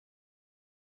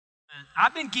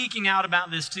I've been geeking out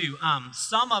about this too.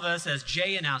 Some of us, as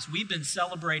Jay announced, we've been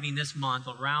celebrating this month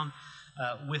around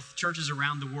with churches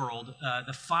around the world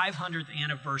the 500th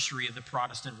anniversary of the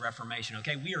Protestant Reformation.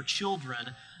 Okay, we are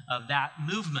children of that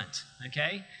movement.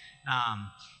 Okay.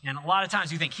 And a lot of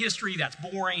times you think history, that's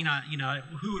boring.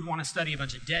 Who would want to study a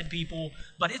bunch of dead people?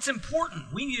 But it's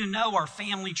important. We need to know our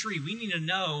family tree. We need to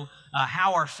know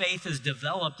how our faith has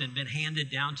developed and been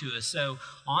handed down to us. So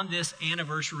on this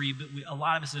anniversary, a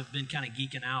lot of us have been kind of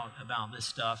geeking out about this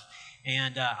stuff.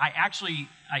 And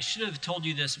I should have told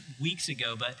you this weeks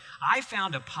ago, but I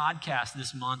found a podcast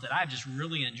this month that I've just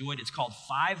really enjoyed. It's called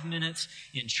 5 Minutes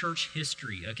in Church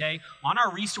History, okay? On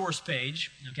our resource page,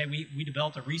 okay, we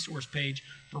developed a resource page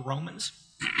for Romans.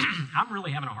 I'm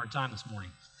really having a hard time this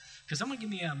morning. Could someone give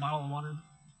me a bottle of water?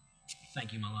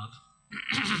 Thank you, my love.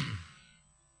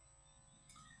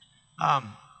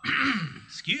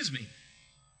 Excuse me.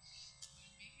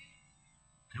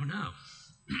 I don't know.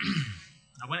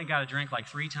 I went and got a drink like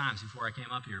 3 times before I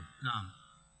came up here.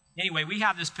 Anyway, we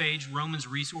have this page, Romans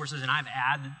Resources, and I've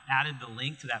added the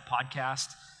link to that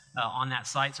podcast on that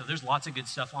site. So there's lots of good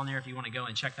stuff on there if you want to go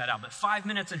and check that out. But 5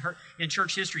 minutes in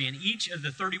church history, and each of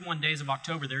the 31 days of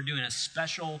October, they're doing a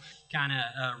special kind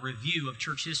of review of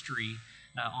church history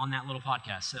on that little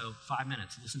podcast. So 5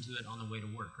 minutes, listen to it on the way to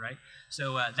work, right?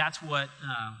 So that's what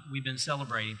we've been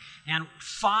celebrating. And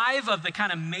 5 of the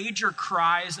kind of major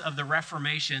cries of the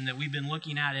Reformation that we've been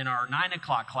looking at in our 9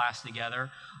 o'clock class together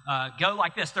go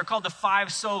like this. They're called the 5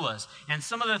 solas. And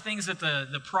some of the things that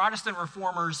the Protestant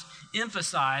reformers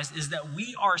emphasize is that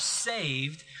we are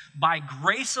saved by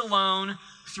grace alone,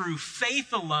 through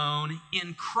faith alone,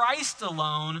 in Christ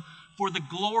alone, for the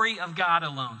glory of God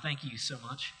alone. Thank you so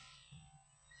much.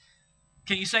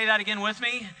 Can you say that again with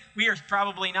me? We are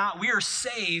probably not. We are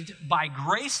saved by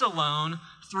grace alone,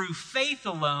 through faith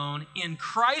alone, in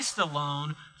Christ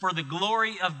alone, for the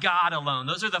glory of God alone.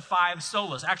 Those are the 5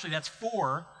 solas. Actually, that's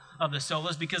 4 of the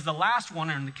solas, because the last one,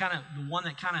 and the one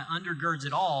that kind of undergirds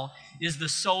it all, is the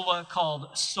sola called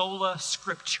sola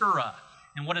scriptura.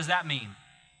 And what does that mean?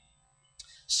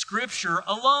 Scripture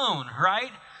alone,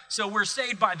 right? So we're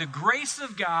saved by the grace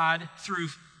of God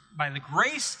by the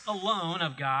grace alone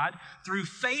of God, through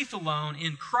faith alone,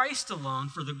 in Christ alone,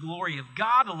 for the glory of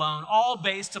God alone, all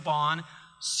based upon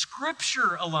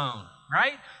Scripture alone,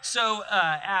 right? So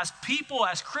as people,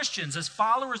 as Christians, as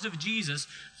followers of Jesus,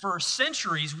 for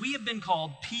centuries, we have been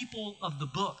called people of the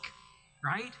book,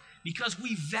 right? Because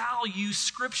we value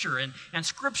Scripture. And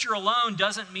Scripture alone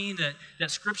doesn't mean that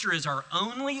Scripture is our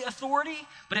only authority,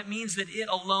 but it means that it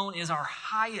alone is our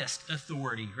highest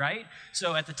authority, right?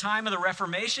 So at the time of the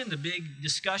Reformation, the big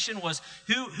discussion was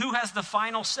who has the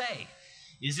final say?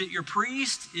 Is it your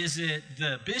priest? Is it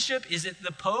the bishop? Is it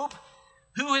the pope?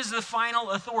 Who is the final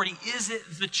authority? Is it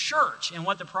the church? And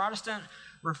what the Protestant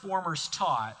reformers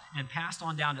taught and passed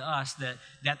on down to us,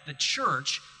 that the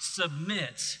church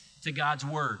submits to God's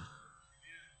word.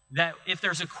 That if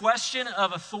there's a question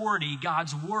of authority,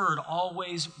 God's word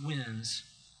always wins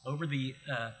over the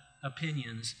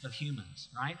opinions of humans,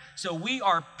 right? So we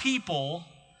are people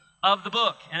of the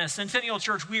book. And as Centennial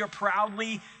Church, we are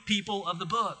proudly people of the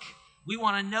book. We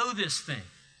want to know this thing.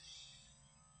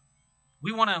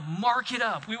 We want to mark it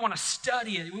up. We want to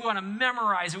study it. We want to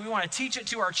memorize it. We want to teach it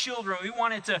to our children. We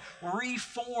want it to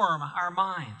reform our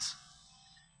minds.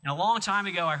 And a long time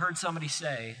ago, I heard somebody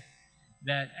say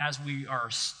that as we are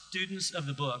students of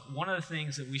the book, one of the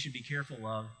things that we should be careful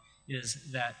of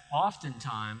is that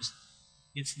oftentimes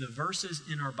it's the verses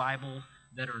in our Bible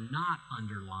that are not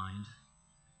underlined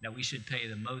that we should pay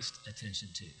the most attention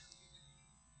to.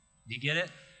 Do you get it?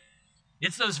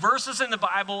 It's those verses in the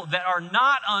Bible that are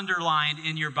not underlined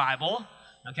in your Bible,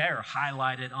 okay, or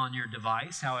highlighted on your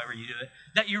device, however you do it,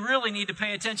 that you really need to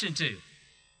pay attention to.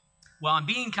 Well, I'm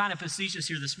being kind of facetious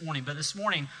here this morning, but this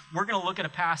morning we're going to look at a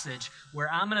passage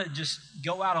where I'm going to just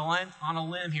go out on a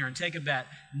limb here and take a bet.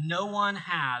 No one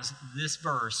has this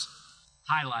verse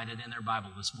highlighted in their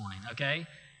Bible this morning, okay?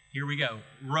 Here we go.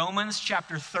 Romans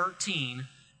chapter 13,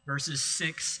 verses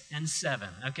 6 and 7,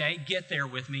 okay? Get there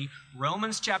with me.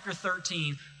 Romans chapter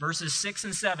 13, verses 6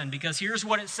 and 7, because here's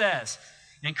what it says.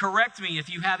 And correct me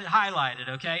if you have it highlighted,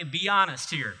 okay? Be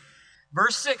honest here.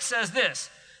 Verse 6 says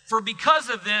this, "For because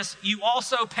of this, you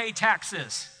also pay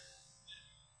taxes."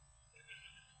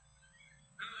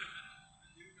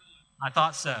 I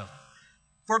thought so.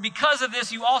 "For because of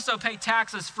this, you also pay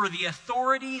taxes, for the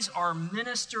authorities are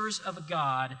ministers of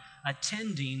God,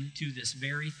 attending to this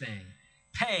very thing.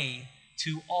 Pay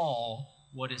to all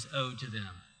what is owed to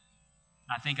them."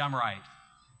 I think I'm right.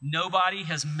 Nobody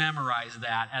has memorized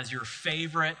that as your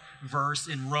favorite verse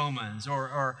in Romans,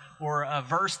 or a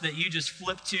verse that you just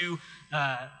flip to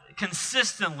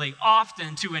consistently,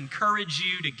 often, to encourage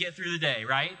you to get through the day,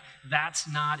 right? That's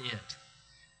not it.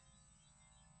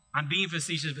 I'm being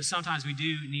facetious, but sometimes we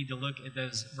do need to look at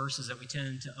those verses that we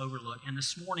tend to overlook. And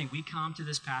this morning we come to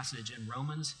this passage in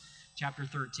Romans chapter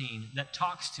 13 that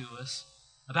talks to us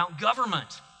about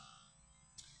government.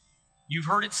 You've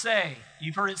heard it said,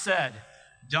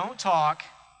 don't talk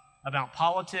about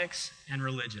politics and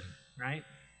religion, right?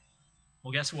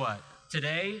 Well, guess what?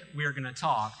 Today we are going to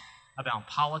talk about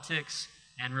politics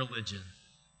and religion.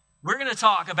 We're going to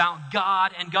talk about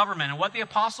God and government and what the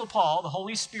Apostle Paul, the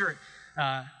Holy Spirit,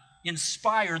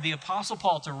 inspired the Apostle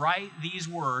Paul to write these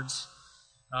words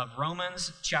of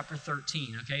Romans chapter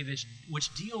 13, okay,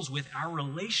 which deals with our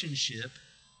relationship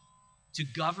to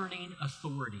governing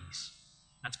authorities.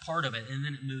 That's part of it, and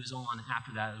then it moves on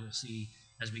after that, as we'll see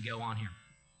as we go on here.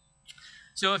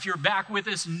 So if you're back with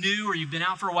us new or you've been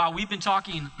out for a while, we've been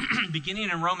talking, beginning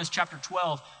in Romans chapter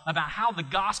 12, about how the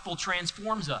gospel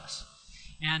transforms us.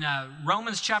 And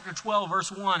Romans chapter 12,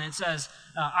 verse 1, it says,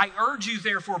 I urge you,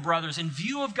 therefore, brothers, in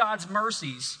view of God's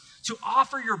mercies, to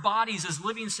offer your bodies as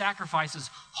living sacrifices,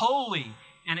 holy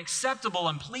and acceptable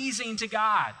and pleasing to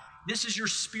God. This is your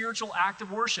spiritual act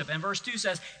of worship. And verse 2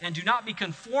 says, and do not be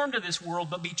conformed to this world,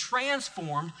 but be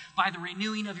transformed by the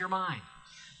renewing of your mind.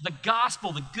 The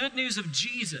gospel, the good news of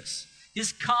Jesus,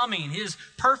 his coming, his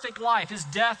perfect life, his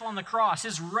death on the cross,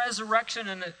 his resurrection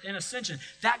and ascension,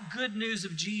 that good news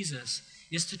of Jesus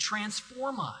is to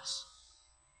transform us.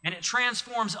 And it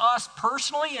transforms us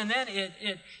personally, and then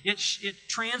it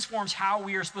transforms how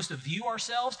we are supposed to view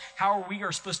ourselves, how we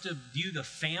are supposed to view the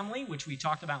family, which we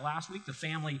talked about last week, the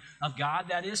family of God,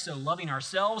 that is. So loving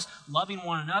ourselves, loving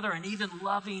one another, and even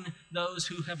loving those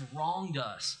who have wronged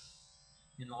us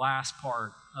in the last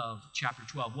part of chapter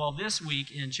 12. Well, this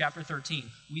week in chapter 13,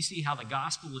 we see how the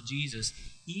gospel of Jesus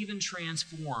even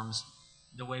transforms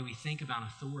the way we think about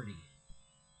authority,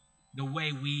 the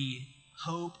way we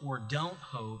hope or don't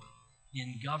hope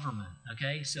in government,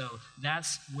 okay? So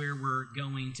that's where we're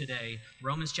going today,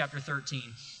 Romans chapter 13.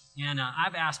 And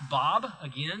I've asked Bob,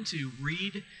 again, to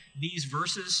read these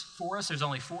verses for us. There's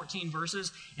only 14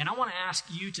 verses. And I want to ask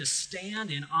you to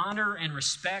stand in honor and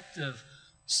respect of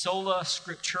sola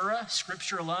scriptura,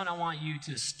 Scripture alone. I want you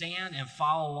to stand and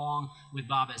follow along with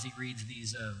Bob as he reads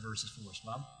these verses for us.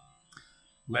 Bob?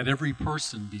 Let every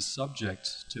person be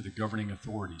subject to the governing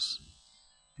authorities.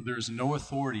 For there is no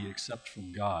authority except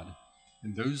from God,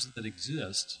 and those that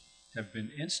exist have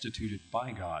been instituted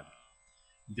by God.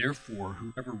 Therefore,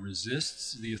 whoever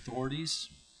resists the authorities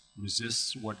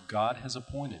resists what God has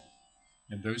appointed,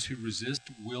 and those who resist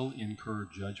will incur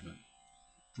judgment.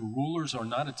 For rulers are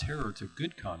not a terror to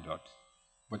good conduct,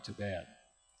 but to bad.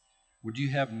 Would you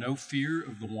have no fear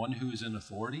of the one who is in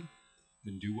authority?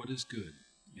 Then do what is good,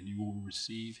 and you will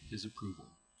receive his approval.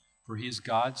 For he is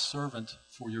God's servant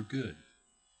for your good.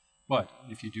 But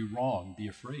if you do wrong, be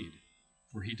afraid,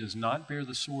 for he does not bear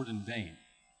the sword in vain.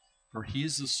 For he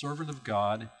is the servant of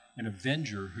God, an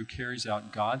avenger who carries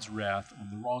out God's wrath on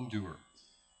the wrongdoer.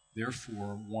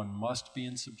 Therefore, one must be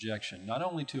in subjection, not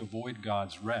only to avoid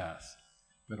God's wrath,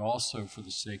 but also for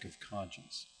the sake of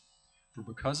conscience. For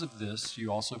because of this, you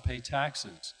also pay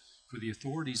taxes, for the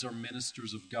authorities are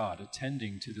ministers of God,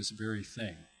 attending to this very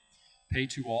thing. Pay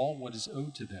to all what is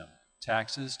owed to them,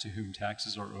 taxes to whom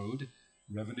taxes are owed,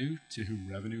 revenue to whom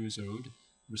revenue is owed,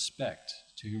 respect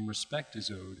to whom respect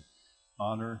is owed,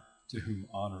 honor to whom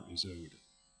honor is owed.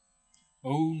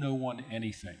 Owe no one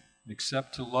anything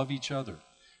except to love each other,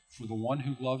 for the one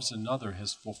who loves another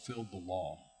has fulfilled the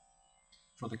law.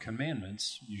 For the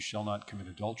commandments, you shall not commit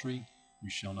adultery, you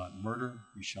shall not murder,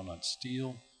 you shall not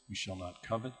steal, you shall not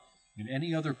covet, and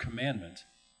any other commandment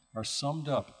are summed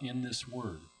up in this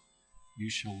word, you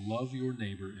shall love your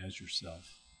neighbor as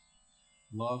yourself.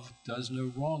 Love does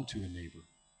no wrong to a neighbor.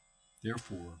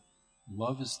 Therefore,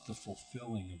 love is the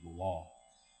fulfilling of the law.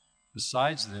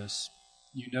 Besides this,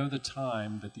 you know the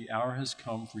time that the hour has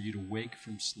come for you to wake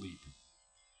from sleep.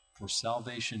 For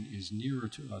salvation is nearer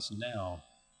to us now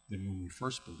than when we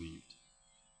first believed.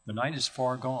 The night is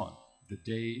far gone, the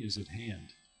day is at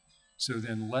hand. So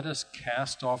then let us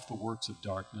cast off the works of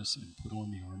darkness and put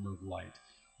on the armor of light.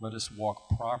 Let us walk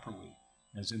properly,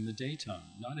 as in the daytime,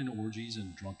 not in orgies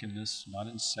and drunkenness, not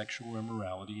in sexual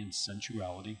immorality and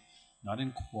sensuality, not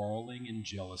in quarreling and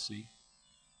jealousy,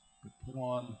 but put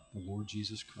on the Lord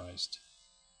Jesus Christ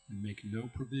and make no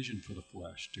provision for the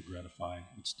flesh to gratify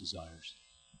its desires.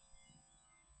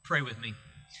 Pray with me.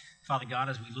 Father God,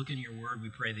 as we look in your word, we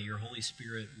pray that your Holy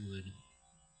Spirit would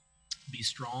be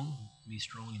strong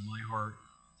in my heart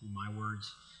through my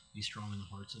words, be strong in the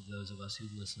hearts of those of us who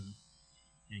listen.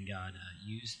 And God,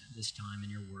 use this time in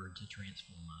your word to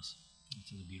transform us.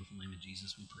 It's in the beautiful name of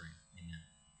Jesus we pray. Amen.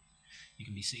 You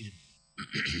can be seated.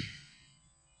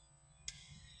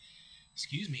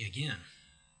 Excuse me again.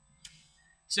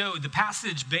 So the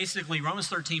passage, basically, Romans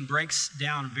 13 breaks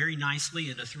down very nicely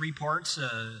into three parts.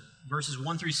 Verses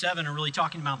 1 through 7 are really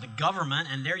talking about the government,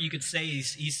 and there you could say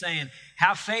he's saying,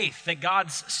 have faith that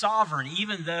God's sovereign,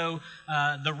 even though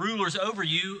the rulers over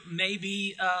you may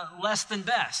be less than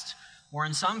best, or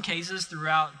in some cases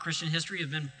throughout Christian history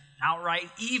have been outright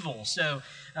evil. So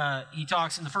he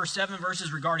talks in the first 7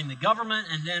 verses regarding the government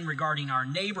and then regarding our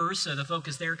neighbors. So the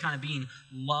focus there kind of being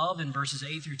love in verses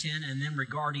 8 through 10. And then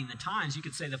regarding the times, you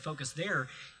could say the focus there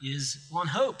is on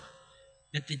hope,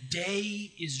 that the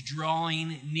day is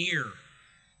drawing near.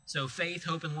 So faith,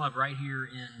 hope, and love right here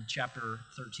in chapter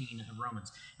 13 of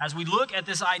Romans. As we look at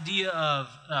this idea of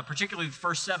particularly the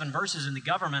first 7 verses in the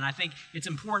government, I think it's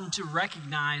important to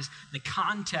recognize the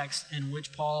context in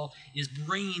which Paul is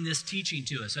bringing this teaching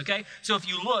to us, okay? So if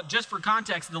you look, just for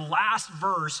context, the last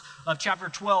verse of chapter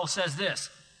 12 says this.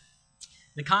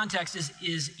 The context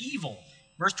is evil.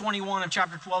 Verse 21 of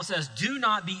chapter 12 says, do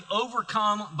not be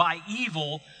overcome by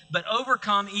evil, but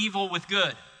overcome evil with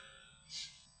good.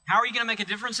 How are you going to make a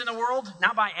difference in the world?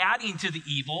 Not by adding to the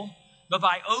evil, but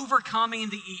by overcoming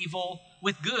the evil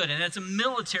with good. And that's a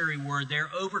military word there,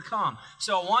 overcome.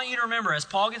 So I want you to remember, as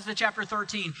Paul gets to chapter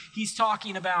 13, he's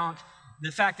talking about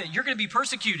the fact that you're going to be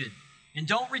persecuted. And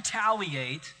don't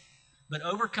retaliate, but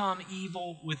overcome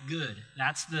evil with good.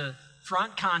 That's the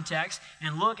front context.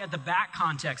 And look at the back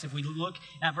context. If we look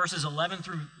at verses 11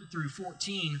 through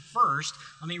 14 first,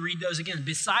 let me read those again.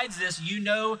 Besides this, you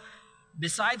know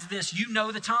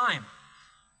the time.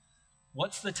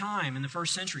 What's the time in the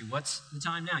first century? What's the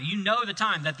time now? You know the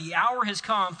time, that the hour has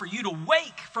come for you to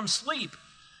wake from sleep.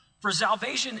 For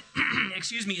salvation,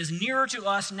 is nearer to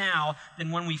us now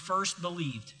than when we first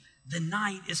believed. The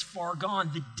night is far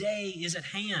gone. The day is at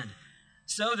hand.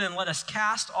 So then let us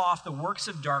cast off the works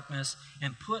of darkness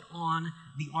and put on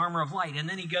the armor of light. And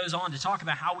then he goes on to talk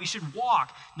about how we should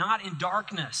walk, not in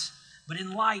darkness, but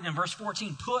in light. In verse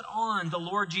 14, put on the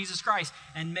Lord Jesus Christ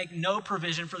and make no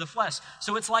provision for the flesh.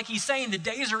 So it's like he's saying the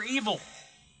days are evil.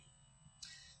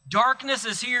 Darkness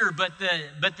is here, but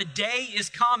the day is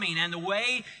coming. And the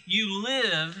way you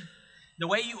live, the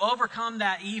way you overcome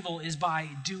that evil is by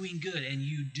doing good. And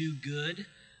you do good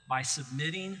by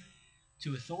submitting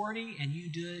to authority. And you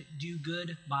do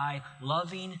good by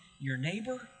loving your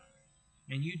neighbor.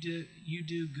 And you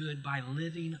do good by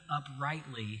living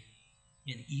uprightly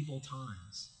in evil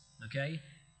times, okay?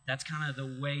 That's kind of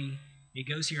the way it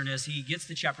goes here. And as he gets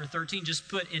to chapter 13, just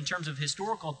put in terms of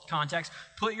historical context,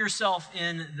 put yourself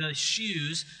in the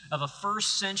shoes of a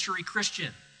first century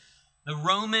Christian, a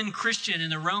Roman Christian in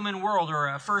the Roman world, or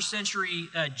a first century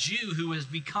Jew who has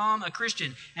become a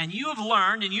Christian. And you have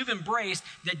learned and you've embraced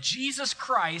that Jesus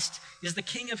Christ is the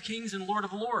King of Kings and Lord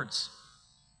of Lords.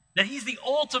 That he's the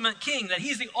ultimate king, that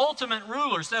he's the ultimate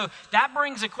ruler. So that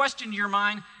brings a question to your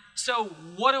mind. So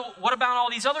what about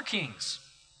all these other kings?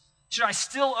 Should I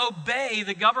still obey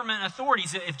the government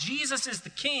authorities? If Jesus is the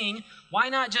king, why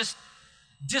not just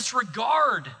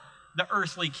disregard the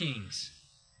earthly kings?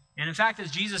 And in fact,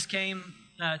 as Jesus came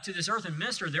to this earth and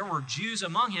ministered, there were Jews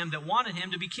among him that wanted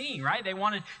him to be king, right? They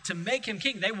wanted to make him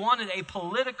king. They wanted a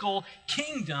political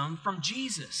kingdom from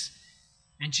Jesus.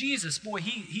 And Jesus, boy,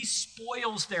 he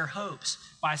spoils their hopes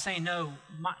by saying, no,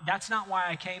 that's not why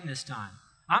I came this time.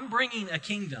 I'm bringing a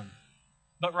kingdom,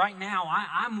 but right now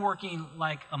I'm working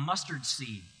like a mustard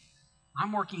seed.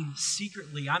 I'm working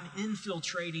secretly. I'm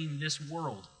infiltrating this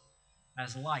world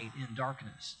as light in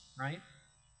darkness, right?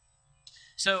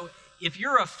 So if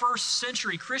you're a first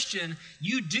century Christian,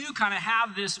 you do kind of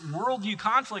have this worldview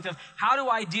conflict of how do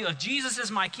I deal? If Jesus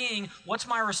is my king, what's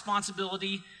my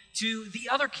responsibility to the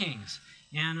other kings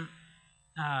and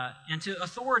to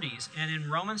authorities? And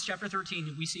in Romans chapter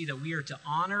 13, we see that we are to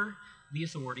honor the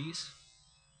authorities,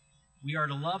 we are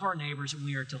to love our neighbors, and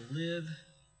we are to live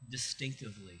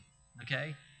distinctively,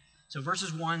 okay? So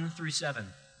verses 1 through 7.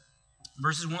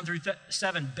 Verses 1 through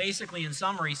 7, basically in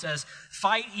summary, says,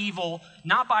 fight evil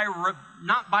not by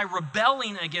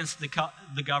rebelling against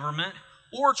the government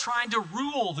or trying to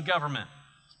rule the government.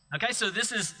 Okay, so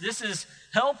this is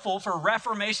helpful for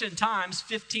Reformation times,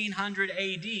 1500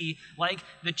 AD. Like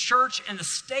the church and the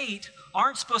state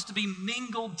aren't supposed to be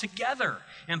mingled together.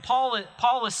 And Paul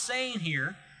is saying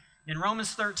here in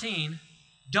Romans 13,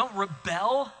 don't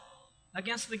rebel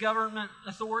against the government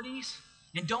authorities.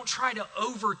 And don't try to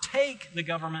overtake the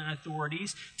government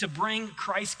authorities to bring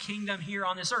Christ's kingdom here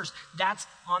on this earth. That's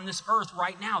on this earth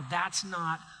right now. That's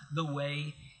not the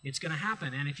way it's going to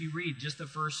happen. And if you read just the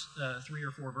first 3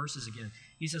 or 4 verses again,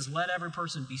 he says, let every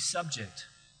person be subject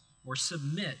or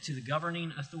submit to the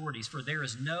governing authorities, for there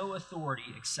is no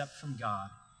authority except from God,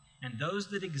 and those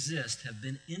that exist have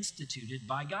been instituted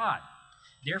by God.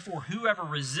 Therefore, whoever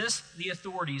resists the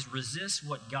authorities resists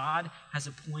what God has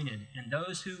appointed, and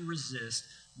those who resist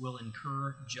will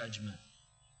incur judgment.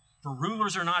 For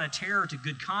rulers are not a terror to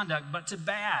good conduct, but to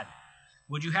bad.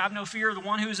 Would you have no fear of the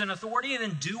one who is in authority? And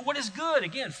then do what is good.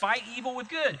 Again, fight evil with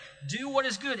good. Do what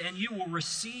is good, and you will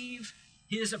receive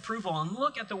his approval. And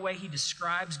look at the way he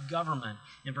describes government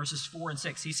in verses 4 and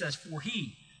 6. He says, for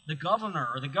he, the governor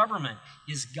or the government,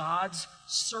 is God's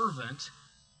servant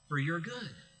for your good.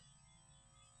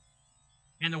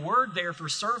 And the word there for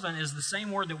servant is the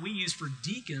same word that we use for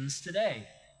deacons today,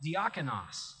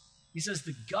 diakonos. He says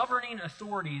the governing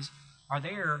authorities are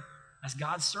there as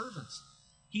God's servants.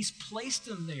 He's placed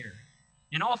them there.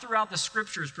 And all throughout the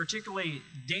scriptures, particularly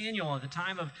Daniel at the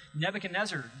time of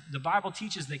Nebuchadnezzar, the Bible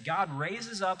teaches that God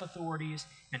raises up authorities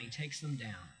and he takes them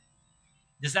down.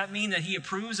 Does that mean that he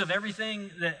approves of everything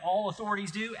that all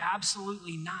authorities do?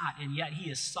 Absolutely not. And yet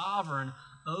he is sovereign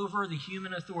over the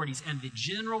human authorities. And the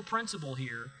general principle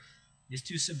here is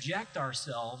to subject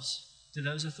ourselves to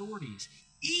those authorities.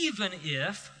 Even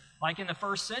if, like in the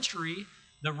first century,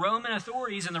 the Roman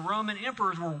authorities and the Roman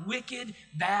emperors were wicked,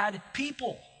 bad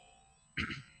people.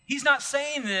 He's not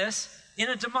saying this in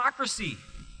a democracy.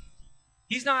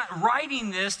 He's not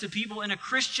writing this to people in a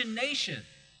Christian nation.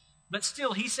 But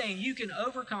still, he's saying you can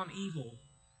overcome evil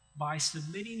by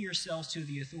submitting yourselves to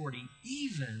the authority,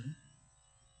 even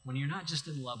when you're not just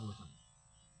in love with them.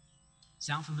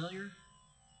 Sound familiar?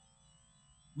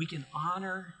 We can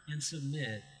honor and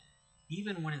submit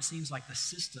even when it seems like the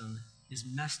system is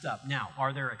messed up. Now,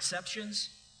 are there exceptions?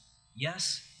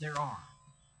 Yes, there are.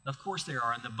 Of course there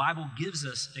are, and the Bible gives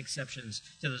us exceptions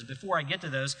to those. Before I get to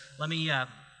those, let me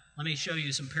show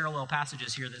you some parallel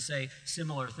passages here that say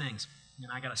similar things.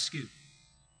 And I got a scoop.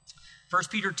 1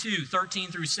 Peter 2, 13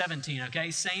 through 17,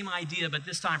 okay? Same idea, but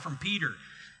this time from Peter.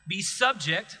 Be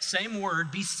subject, same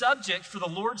word, be subject for the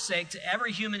Lord's sake to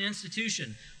every human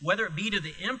institution, whether it be to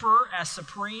the emperor as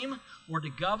supreme or to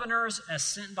governors as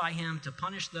sent by him to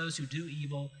punish those who do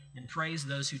evil and praise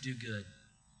those who do good.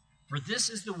 For this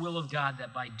is the will of God,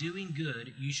 that by doing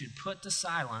good you should put to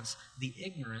silence the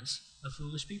ignorance of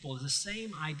foolish people. It's the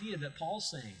same idea that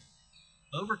Paul's saying.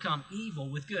 Overcome evil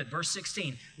with good. Verse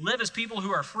 16, live as people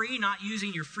who are free, not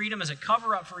using your freedom as a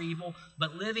cover-up for evil,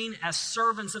 but living as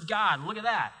servants of God. Look at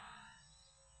that.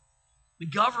 The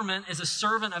government is a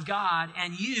servant of God,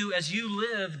 and you, as you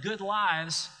live good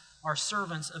lives, are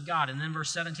servants of God. And then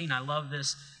verse 17, I love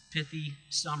this pithy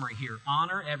summary here.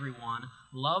 Honor everyone,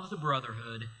 love the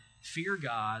brotherhood, fear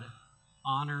God,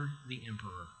 honor the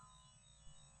emperor,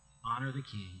 honor the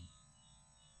king.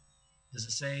 Does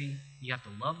it say you have to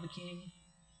love the king?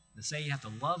 Does it say you have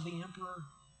to love the emperor?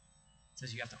 It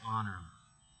says you have to honor him.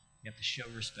 You have to show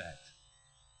respect.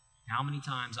 How many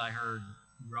times I heard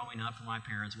growing up from my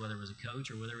parents, whether it was a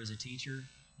coach or whether it was a teacher,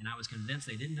 and I was convinced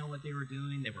they didn't know what they were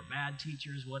doing, they were bad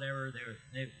teachers, whatever,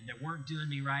 they weren't doing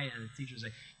me right, and the teacher would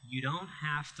say, you don't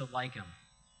have to like them,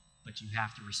 but you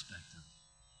have to respect them.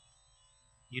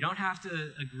 You don't have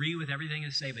to agree with everything they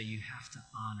say, but you have to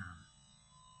honor them.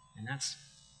 And that's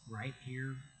right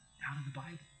here out of the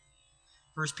Bible.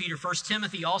 1 Peter, 1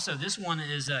 Timothy also, this one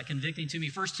is convicting to me.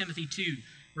 1 Timothy 2,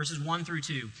 verses 1 through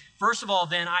 2. First of all,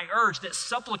 then, I urge that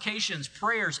supplications,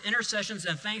 prayers, intercessions,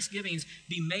 and thanksgivings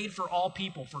be made for all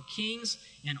people, for kings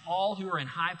and all who are in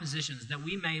high positions, that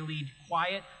we may lead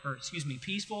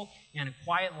peaceful and a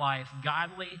quiet life,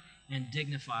 godly and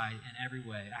dignified in every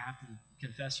way. I have to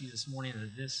confess to you this morning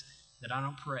that I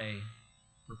don't pray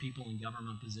for people in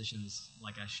government positions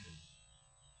like I should.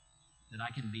 That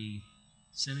I can be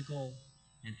cynical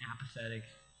and apathetic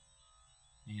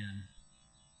and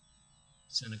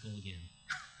cynical again.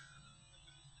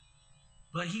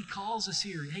 But he calls us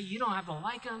here. Hey, you don't have to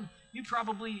like him. You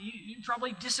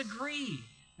probably disagree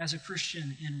as a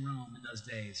Christian in Rome in those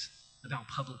days about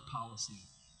public policy.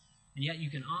 And yet you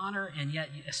can honor, and yet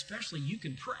especially you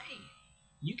can pray.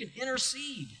 You can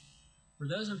intercede for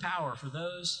those in power, for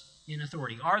those in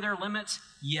authority. Are there limits?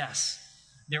 Yes.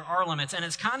 There are limits, and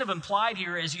it's kind of implied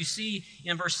here as you see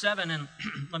in verse 7, and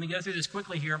let me go through this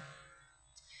quickly here.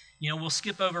 We'll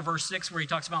skip over verse 6 where he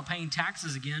talks about paying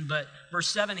taxes again, but verse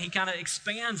 7, he kind of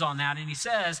expands on that, and he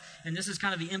says, and this is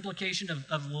kind of the implication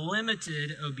of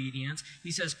limited obedience,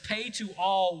 he says, pay to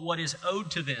all what is owed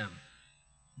to them,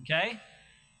 okay?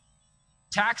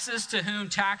 Taxes to whom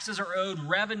taxes are owed,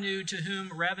 revenue to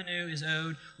whom revenue is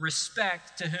owed,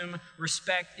 respect to whom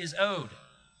respect is owed,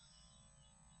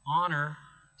 honor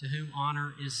to whom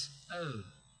honor is owed.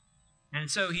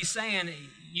 And so he's saying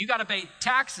you got to pay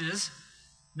taxes,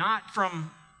 not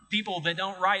from people that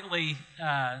don't rightly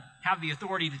have the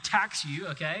authority to tax you,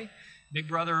 okay? Big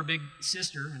brother or big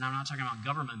sister, and I'm not talking about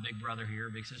government big brother here,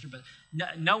 big sister, but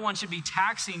no one should be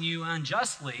taxing you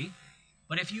unjustly.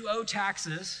 But if you owe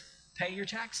taxes, pay your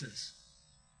taxes.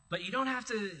 But you don't have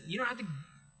to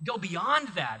go beyond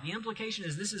that. The implication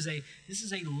is this is a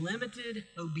limited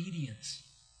obedience,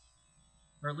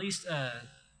 or at least a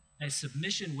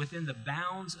submission within the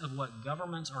bounds of what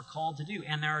governments are called to do.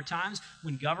 And there are times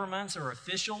when governments or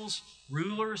officials,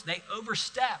 rulers, they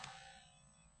overstep.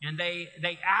 And they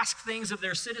ask things of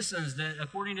their citizens that,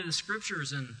 according to the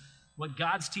scriptures and what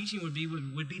God's teaching would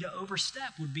be to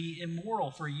overstep, would be immoral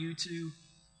for you to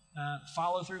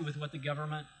follow through with what the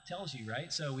government tells you,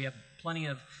 right? So we have plenty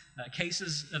of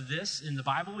cases of this in the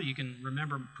Bible. You can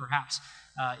remember perhaps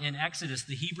in Exodus,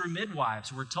 the Hebrew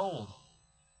midwives were told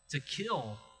to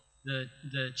kill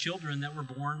the children that were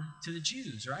born to the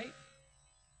Jews, right?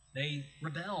 They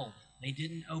rebelled. They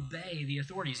didn't obey the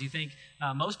authorities. You think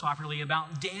most popularly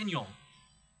about Daniel.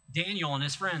 Daniel and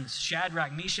his friends,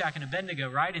 Shadrach, Meshach, and Abednego,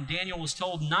 right? And Daniel was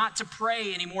told not to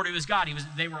pray anymore to his God.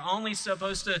 They were only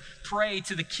supposed to pray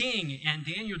to the king, and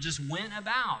Daniel just went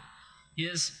about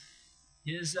his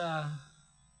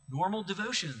normal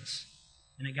devotions,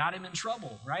 and it got him in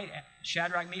trouble, right?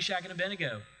 Shadrach, Meshach, and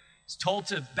Abednego is told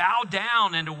to bow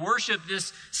down and to worship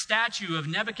this statue of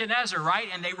Nebuchadnezzar, right?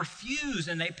 And they refuse,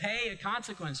 and they pay a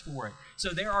consequence for it. So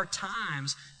there are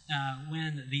times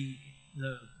when the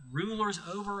rulers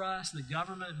over us, the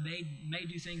government may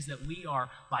do things that we are,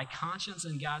 by conscience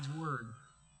and God's word,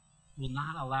 will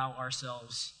not allow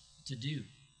ourselves to do,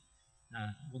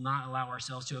 will not allow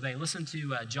ourselves to obey. Listen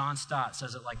to John Stott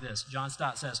says it like this. John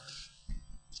Stott says,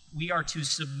 we are to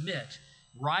submit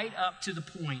right up to the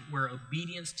point where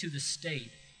obedience to the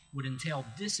state would entail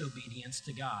disobedience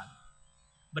to God.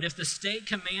 But if the state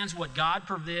commands what God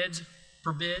forbids,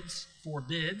 or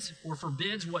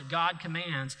forbids what God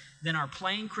commands, then our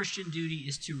plain Christian duty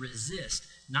is to resist,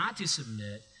 not to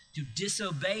submit, to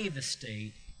disobey the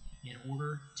state in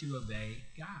order to obey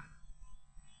God.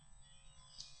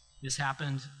 This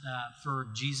happened for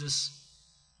Jesus'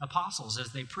 apostles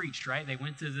as they preached, right? They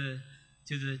went to the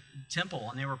temple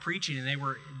and they were preaching, and they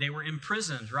were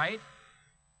imprisoned, right?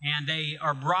 And they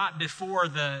are brought before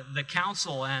the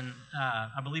council, and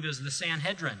I believe it was the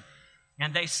Sanhedrin.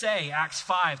 And they say, Acts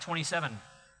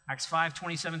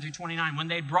 5:27 through 29, when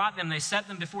they brought them, they set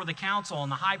them before the council,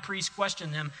 and the high priest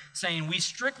questioned them, saying, we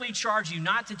strictly charge you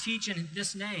not to teach in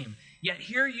this name. Yet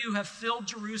here you have filled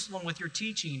Jerusalem with your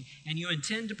teaching, and you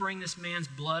intend to bring this man's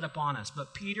blood upon us.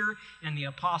 But Peter and the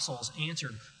apostles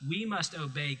answered, we must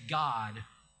obey God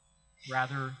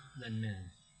rather than men.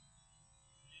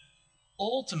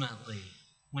 Ultimately,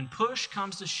 when push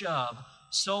comes to shove,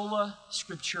 sola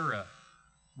scriptura,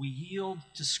 we yield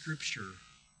to Scripture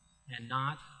and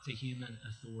not to human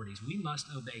authorities. We must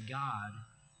obey God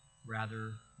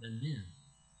rather than men.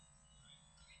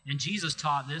 And Jesus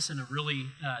taught this in a really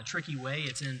tricky way.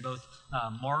 It's in both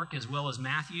Mark as well as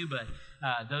Matthew, but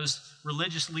those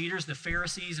religious leaders, the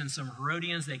Pharisees and some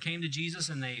Herodians, they came to Jesus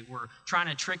and they were trying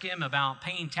to trick him about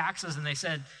paying taxes, and they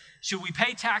said, should we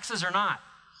pay taxes or not?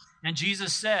 And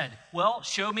Jesus said, well,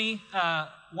 show me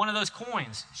one of those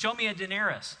coins. Show me a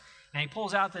denarius. And he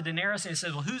pulls out the denarius and he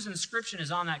says, well, whose inscription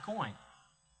is on that coin?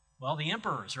 Well, the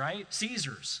emperor's, right?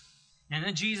 Caesar's. And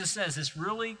then Jesus says this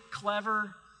really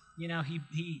clever,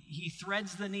 he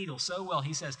threads the needle so well.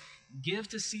 He says, give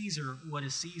to Caesar what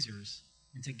is Caesar's,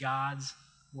 and to God's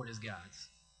what is God's.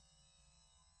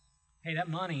 Hey, that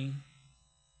money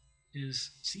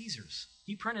is Caesar's.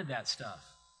 He printed that stuff.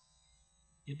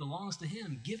 It belongs to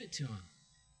him. Give it to him.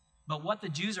 But what the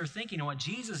Jews are thinking, and what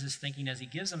Jesus is thinking as he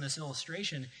gives them this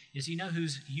illustration, is you know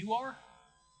whose you are?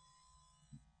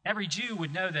 Every Jew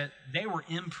would know that they were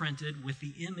imprinted with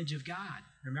the image of God.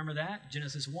 Remember that?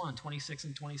 Genesis 1:26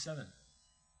 and 27.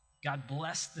 God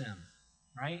blessed them,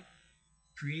 right?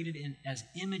 Created as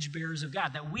image bearers of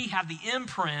God. That we have the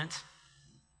imprint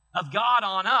of God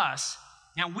on us,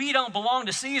 and we don't belong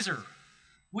to Caesar.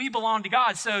 We belong to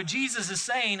God. So Jesus is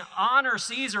saying, honor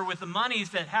Caesar with the money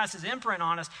that has his imprint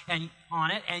on us and on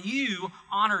it, and you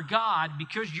honor God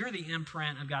because you're the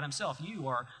imprint of God himself. You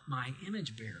are my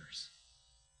image bearers.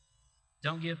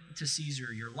 Don't give to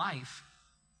Caesar your life,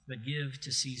 but give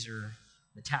to Caesar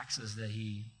the taxes that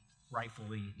he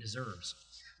rightfully deserves.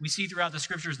 We see throughout the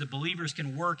scriptures that believers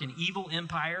can work in evil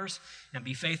empires and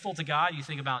be faithful to God. You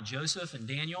think about Joseph and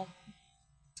Daniel.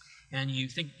 And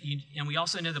and we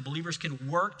also know that believers can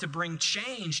work to bring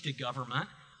change to government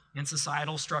and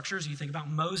societal structures. You think about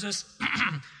Moses,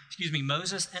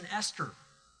 Moses and Esther.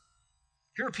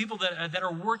 Here are people that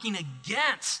are working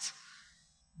against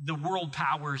the world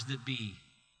powers that be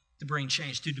to bring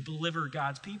change, to deliver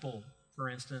God's people, for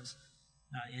instance,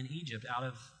 in Egypt out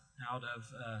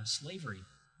of slavery.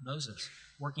 Moses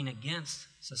working against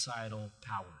societal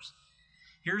powers.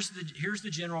 Here's the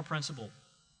general principle.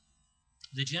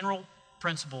 The general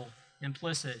principle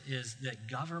implicit is that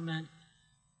government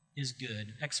is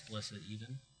good, explicit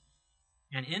even.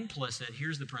 And implicit,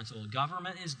 here's the principle.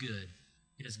 Government is good.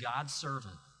 It is God's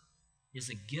servant. It is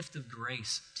a gift of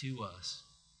grace to us.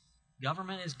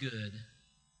 Government is good,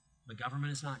 but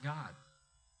government is not God.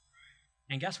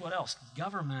 And guess what else?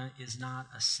 Government is not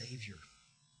a savior.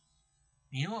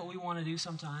 And you know what we want to do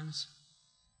sometimes?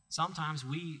 Sometimes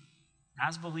we,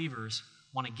 as believers,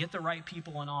 want to get the right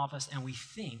people in office, and we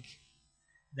think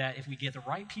that if we get the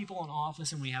right people in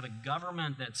office and we have a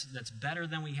government that's better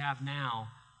than we have now,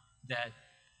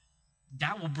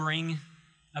 that will bring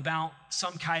about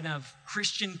some kind of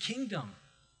Christian kingdom.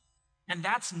 And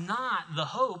that's not the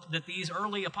hope that these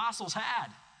early apostles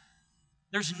had.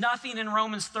 There's nothing in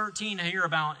Romans 13 here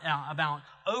about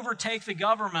overtake the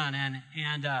government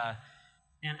and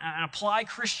apply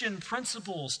Christian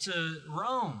principles to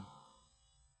Rome.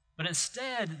 But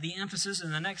instead, the emphasis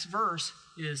in the next verse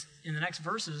is, in the next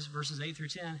verses 8 through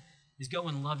 10, is go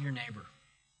and love your neighbor.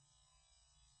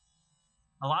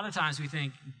 A lot of times we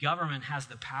think government has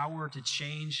the power to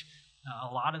change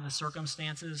a lot of the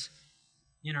circumstances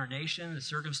in our nation, the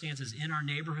circumstances in our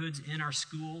neighborhoods, in our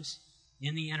schools,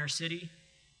 in the inner city.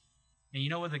 And you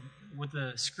know what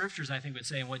the scriptures, I think, would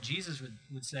say, and what Jesus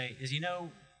would say is, you know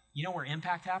where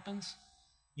impact happens?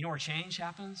 You know where change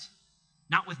happens?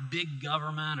 Not with big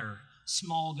government or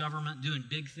small government doing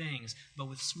big things, but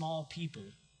with small people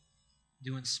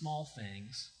doing small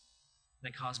things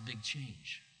that cause big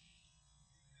change.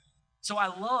 So I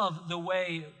love the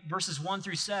way verses 1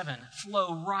 through 7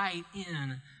 flow right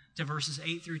in to verses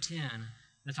 8 through 10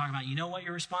 that talk about, you know what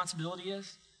your responsibility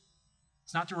is?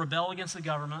 It's not to rebel against the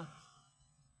government.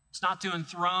 It's not to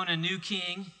enthrone a new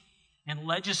king and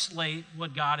legislate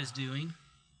what God is doing,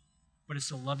 but it's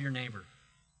to love your neighbor,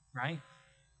 right?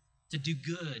 To do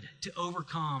good, to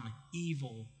overcome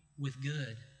evil with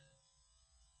good.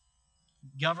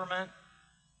 Government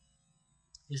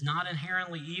is not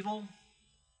inherently evil,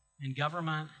 and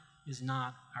government is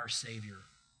not our Savior.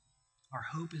 Our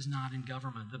hope is not in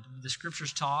government. The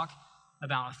scriptures talk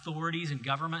about authorities and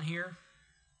government here,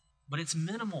 but it's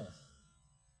minimal.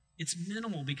 It's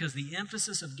minimal because the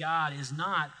emphasis of God is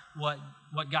not what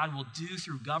God will do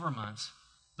through governments,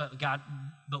 but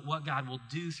what God will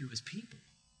do through his people.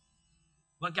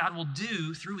 What God will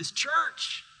do through his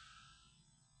church.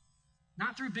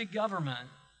 Not through big government,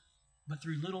 but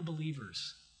through little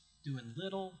believers doing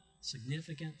little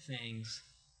significant things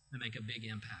that make a big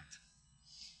impact.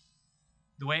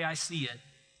 The way I see it,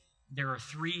 there are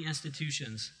 3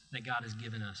 institutions that God has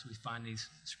given us. We find these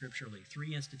scripturally.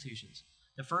 3 institutions.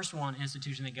 The first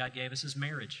institution that God gave us is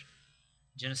marriage.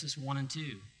 Genesis 1 and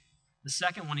 2. The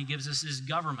second one he gives us is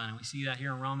government, and we see that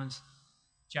here in Romans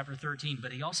chapter 13.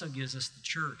 But he also gives us the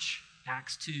church,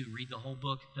 Acts 2. Read the whole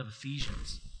book of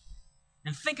Ephesians.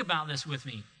 And think about this with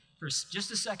me for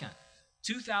just a second.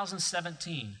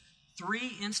 2017,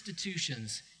 3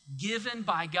 institutions given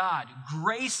by God,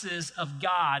 graces of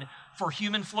God for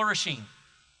human flourishing.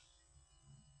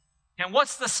 And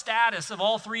what's the status of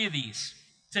all 3 of these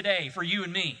today for you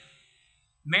and me?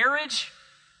 Marriage,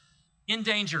 in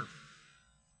danger.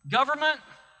 Government,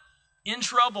 in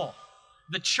trouble.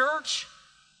 The church,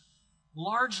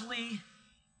 largely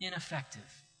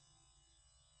ineffective.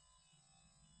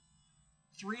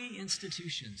 3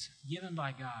 institutions given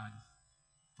by God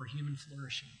for human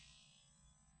flourishing.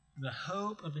 The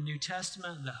hope of the New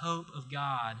Testament, the hope of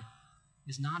God,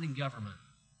 is not in government.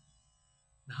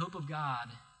 The hope of God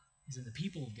is in the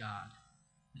people of God,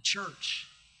 the church.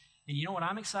 And you know what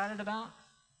I'm excited about?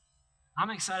 I'm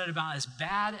excited about, as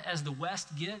bad as the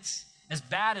West gets, as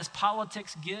bad as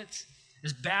politics gets,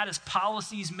 as bad as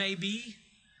policies may be,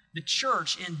 the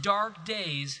church in dark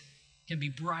days can be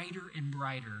brighter and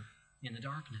brighter in the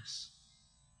darkness.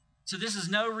 So this is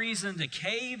no reason to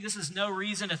cave. This is no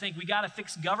reason to think we got to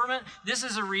fix government. This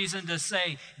is a reason to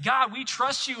say, God, we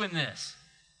trust you in this.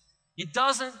 It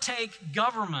doesn't take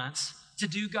governments to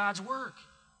do God's work.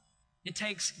 It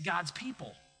takes God's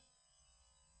people.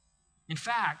 In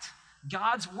fact,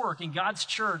 God's work in God's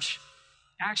church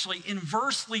actually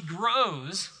inversely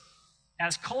grows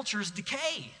as cultures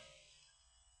decay.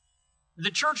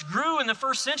 The church grew in the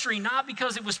first century not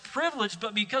because it was privileged,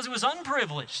 but because it was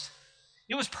unprivileged.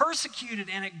 It was persecuted,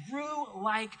 and it grew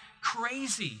like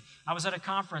crazy. I was at a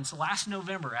conference last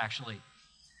November, actually.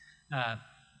 I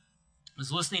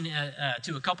was listening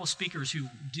to a couple speakers who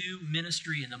do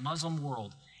ministry in the Muslim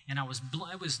world, and I was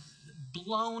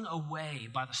blown away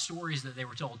by the stories that they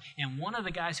were told. And one of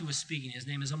the guys who was speaking, his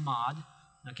name is Ahmad,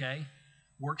 okay,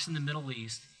 works in the Middle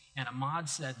East, and Ahmad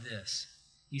said this.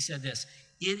 He said this,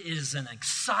 "It is an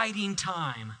exciting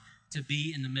time to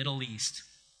be in the Middle East."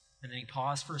 And then he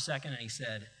paused for a second and he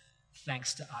said,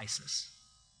 "Thanks to ISIS."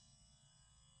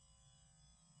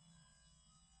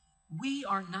 We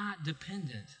are not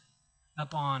dependent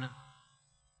upon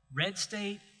red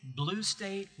state, blue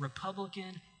state,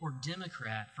 Republican, or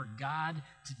Democrat for God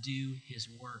to do his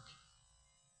work.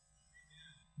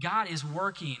 God is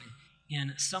working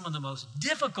in some of the most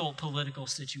difficult political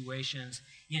situations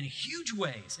in huge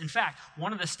ways. In fact,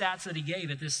 one of the stats that he gave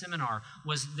at this seminar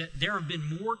was that there have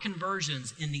been more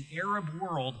conversions in the Arab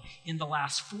world in the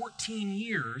last 14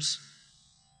 years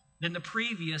than the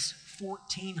previous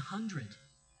 1,400.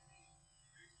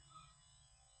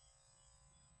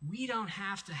 We don't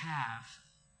have to have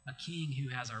a king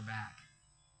who has our back.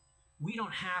 We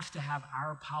don't have to have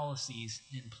our policies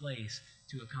in place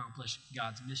to accomplish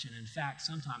God's mission. In fact,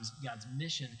 sometimes God's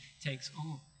mission takes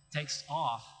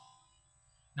off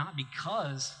not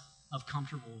because of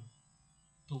comfortable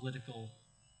political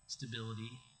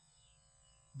stability,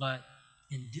 but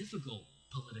in difficult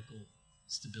political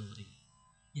stability,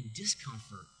 in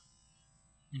discomfort,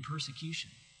 in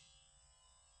persecution.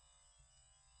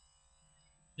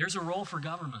 There's a role for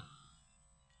government,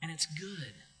 and it's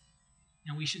good,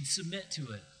 and we should submit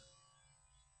to it,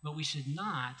 but we should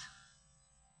not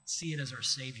see it as our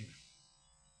Savior.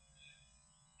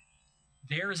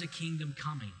 There is a kingdom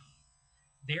coming.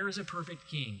 There is a perfect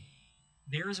king.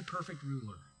 There is a perfect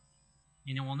ruler.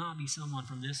 And it will not be someone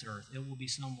from this earth. It will be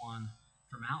someone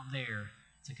from out there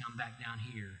to come back down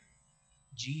here.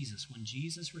 Jesus, when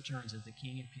Jesus returns as the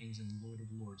King of Kings and the Lord of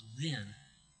Lords, then,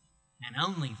 and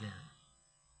only then,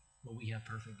 will we have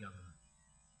perfect government.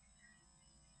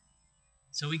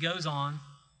 So he goes on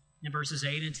in verses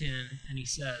 8 and 10, and he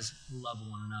says, love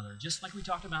one another, just like we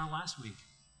talked about last week.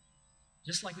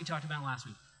 Just like we talked about last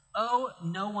week. Owe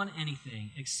no one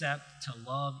anything except to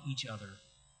love each other.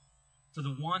 For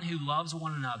the one who loves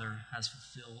one another has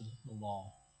fulfilled the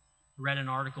law. I read an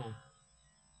article,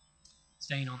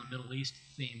 staying on the Middle East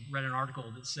theme, read an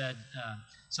article that said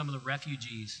some of the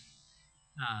refugees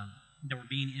that were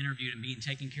being interviewed and being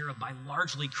taken care of by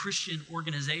largely Christian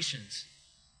organizations.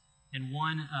 And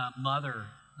one mother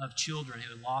of children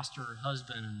who had lost her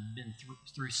husband and been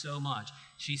through so much,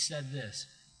 she said this.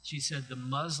 She said, the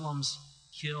Muslims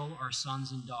kill our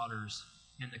sons and daughters,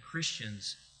 and the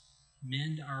Christians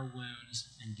mend our wounds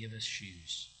and give us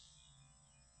shoes.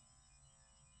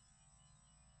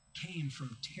 Came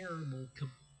from terrible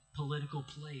political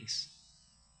place,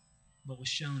 but was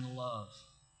shown love.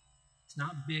 It's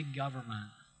not big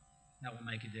government that will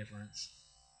make a difference.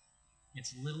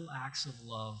 It's little acts of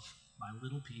love by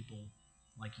little people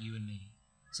like you and me.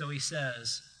 So he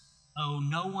says, owe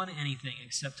no one anything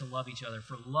except to love each other.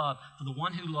 For the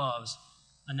one who loves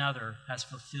another has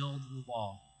fulfilled the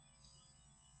law.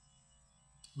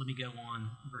 Let me go on,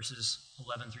 verses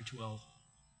 11 through 12.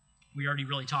 We already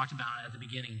really talked about it at the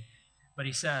beginning, but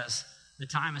he says, the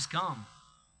time has come.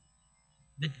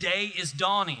 The day is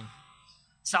dawning.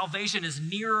 Salvation is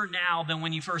nearer now than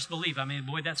when you first believed. I mean,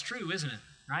 boy, that's true, isn't it?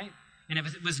 Right? And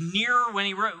if it was nearer when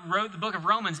he wrote the book of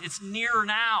Romans, it's nearer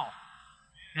now.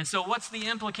 And so what's the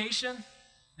implication?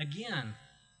 Again,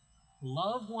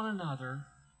 love one another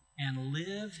and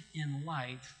live in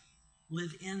light.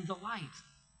 Live in the light.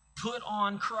 Put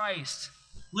on Christ.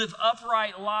 Live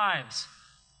upright lives.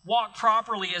 Walk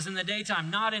properly as in the daytime,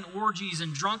 not in orgies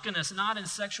and drunkenness, not in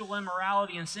sexual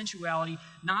immorality and sensuality,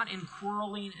 not in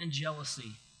quarreling and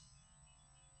jealousy.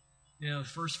 You know, the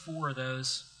first four of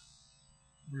those,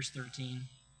 verse 13,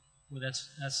 well,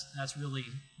 that's really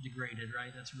degraded,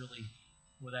 right? That's really,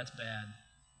 well, that's bad.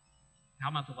 How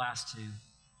about the last two?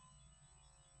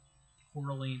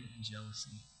 Quarreling and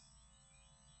jealousy.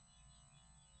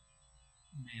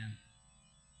 Man,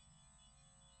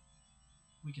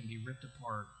 we can be ripped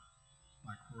apart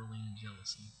by quarreling and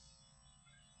jealousy.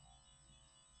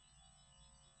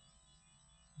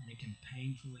 And it can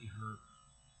painfully hurt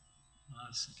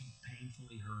us. It can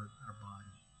painfully hurt our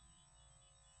body.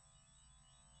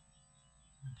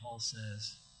 And Paul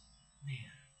says,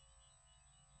 man,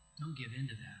 don't give in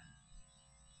to that.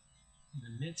 In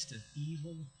the midst of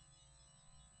evil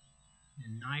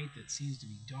and night that seems to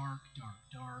be dark, dark,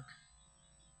 dark,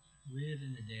 live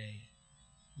in the day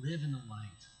Live in the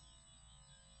light,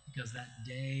 because that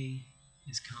day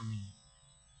is coming.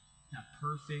 That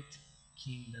perfect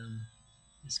kingdom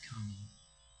is coming.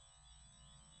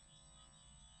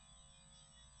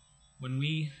 When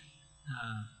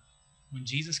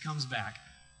Jesus comes back,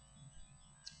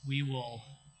 we will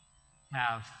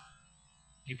have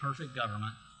a perfect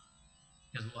government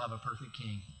because we'll have a perfect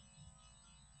king.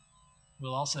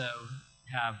 We'll also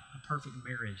have a perfect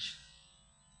marriage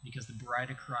because the bride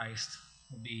of Christ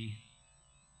will be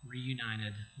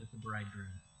reunited with the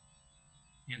bridegroom.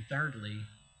 And thirdly,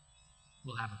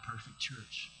 we'll have a perfect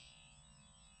church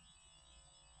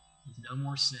with no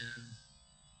more sin,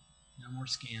 no more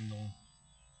scandal,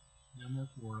 no more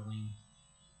quarreling,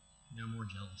 no more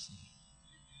jealousy.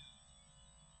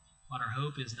 But our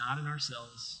hope is not in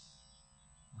ourselves.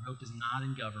 Our hope is not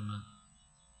in government.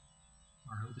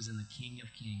 Our hope is in the King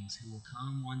of Kings, who will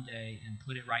come one day and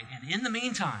put it right. And in the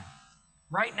meantime,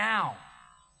 right now,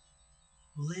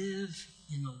 live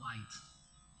in the light.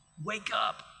 Wake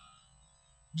up.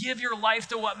 Give your life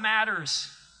to what matters.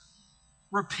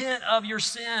 Repent of your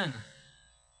sin.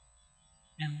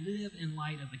 And live in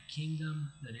light of the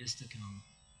kingdom that is to come.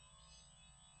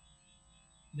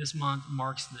 This month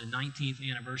marks the 19th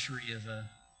anniversary of a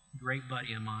great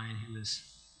buddy of mine who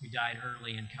died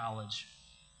early in college.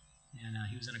 And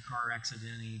he was in a car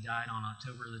accident, and he died on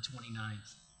October the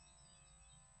 29th.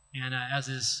 And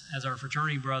as our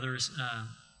fraternity brothers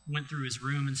went through his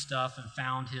room and stuff and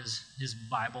found his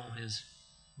Bible, his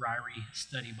Ryrie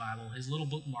study Bible, his little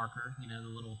bookmarker, the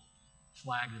little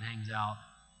flag that hangs out,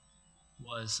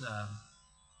 was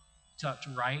tucked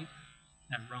right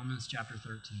at Romans chapter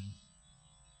 13.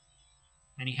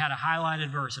 And he had a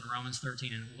highlighted verse in Romans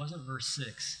 13, and it wasn't verse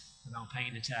 6 about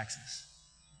paying the taxes.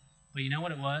 But you know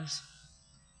what it was?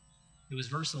 It was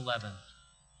verse 11.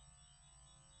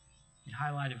 It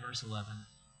highlighted verse 11.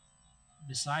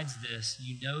 Besides this,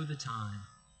 you know the time.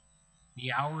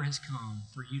 The hour has come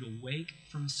for you to wake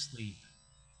from sleep,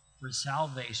 for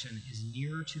salvation is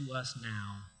nearer to us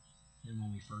now than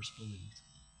when we first believed.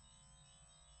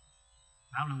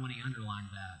 I don't know when he underlined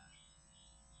that,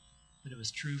 but it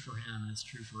was true for him and it's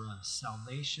true for us.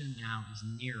 Salvation now is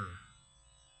nearer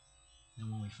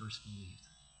than when we first believed.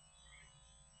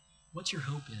 What's your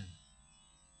hope in?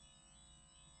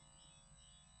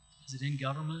 Is it in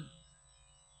government?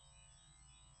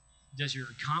 Does your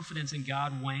confidence in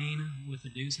God wane with the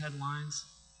news headlines?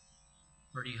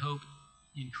 Or do you hope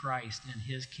in Christ and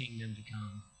his kingdom to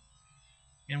come?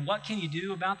 And what can you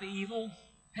do about the evil?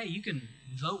 Hey, you can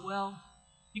vote well.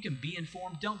 You can be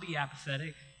informed. Don't be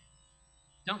apathetic.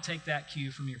 Don't take that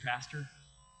cue from your pastor.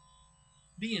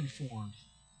 Be informed.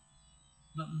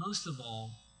 But most of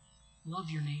all,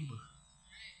 love your neighbor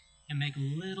and make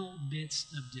little bits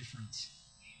of difference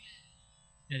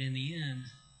that in the end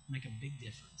make a big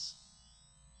difference.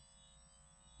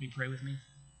 Will you pray with me?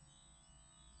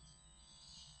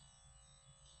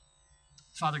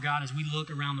 Father God, as we look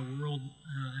around the world,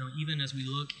 even as we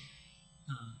look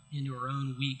into our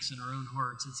own weeks and our own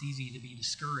hearts, it's easy to be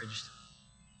discouraged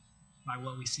by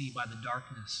what we see, by the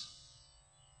darkness.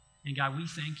 And God, we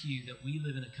thank you that we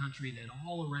live in a country that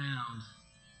all around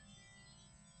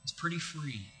is pretty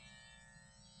free.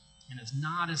 And it's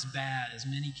not as bad as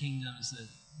many kingdoms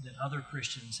that other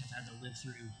Christians have had to live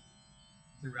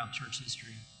throughout church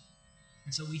history.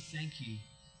 And so we thank you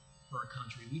for our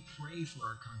country. We pray for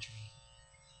our country.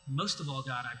 Most of all,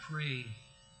 God, I pray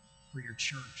for your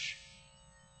church.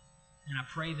 And I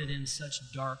pray that in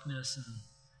such darkness and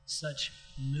such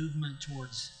movement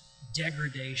towards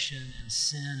degradation and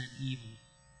sin and evil,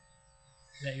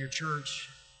 that your church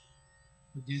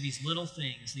would do these little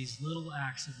things, these little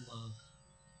acts of love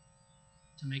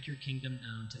to make your kingdom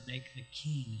known, to make the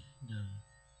King known.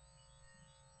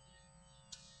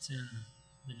 It's in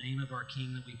the name of our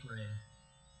King that we pray,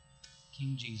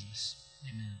 King Jesus.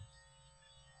 Amen.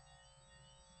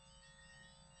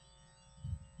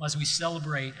 Well, as we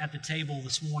celebrate at the table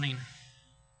this morning,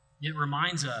 it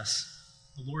reminds us,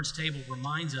 the Lord's table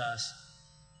reminds us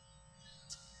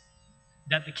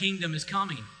that the kingdom is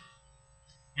coming.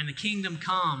 And the kingdom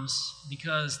comes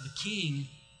because the King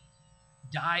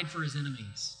died for his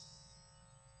enemies.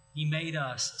 He made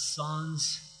us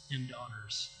sons and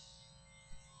daughters.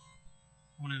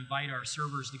 I want to invite our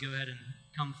servers to go ahead and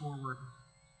come forward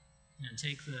and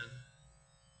take the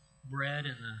bread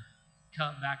and the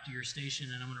cup back to your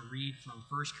station, and I'm going to read from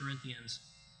 1 Corinthians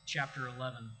chapter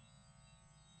 11,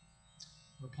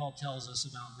 where Paul tells us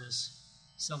about this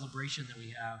celebration that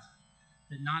we have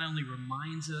that not only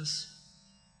reminds us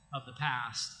of the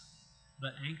past,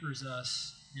 but anchors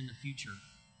us in the future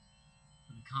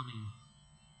for the coming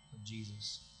of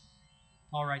Jesus.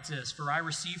 Paul writes this, "For I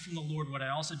received from the Lord what I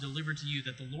also delivered to you,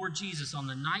 that the Lord Jesus, on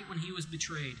the night when he was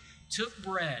betrayed, took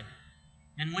bread,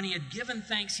 and when he had given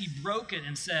thanks, he broke it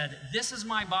and said, 'This is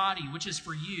my body, which is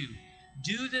for you.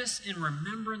 Do this in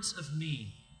remembrance of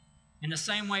me.' In the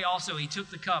same way also he took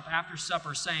the cup after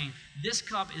supper, saying, 'This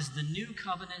cup is the new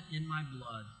covenant in my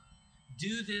blood.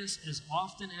 Do this as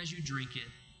often as you drink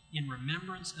it in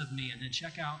remembrance of me.'" And then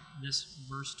check out this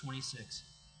verse 26.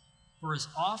 "For as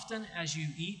often as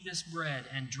you eat this bread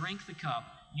and drink the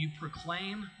cup, you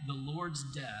proclaim the Lord's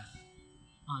death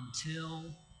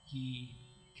until he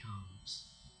comes."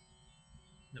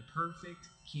 The perfect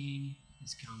King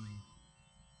is coming,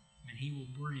 and he will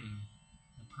bring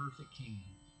the perfect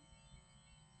kingdom.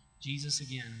 Jesus,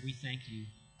 again, we thank you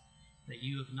that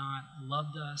you have not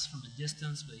loved us from a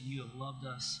distance, but you have loved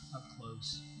us up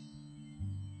close.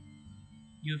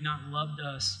 You have not loved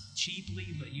us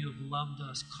cheaply, but you have loved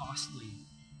us costly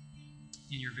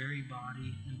in your very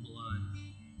body and blood.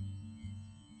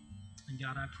 And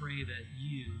God, I pray that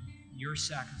your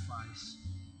sacrifice,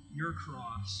 your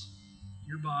cross,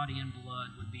 your body and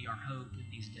blood would be our hope in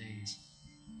these days.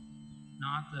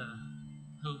 Not the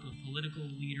hope of political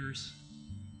leaders,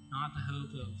 not the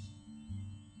hope of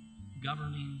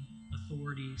governing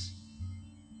authorities,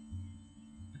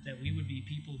 but that we would be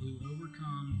people who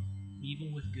overcome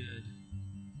evil with good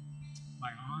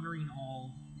by honoring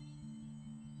all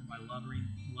and by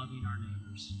loving our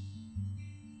neighbors.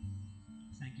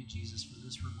 Thank you, Jesus, for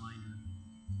this reminder.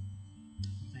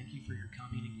 Thank you for your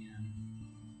coming again.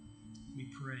 We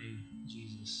pray,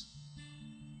 Jesus,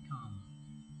 come.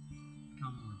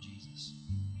 Come, Lord Jesus.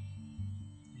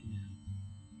 Amen.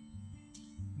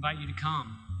 I invite you to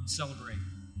come and celebrate.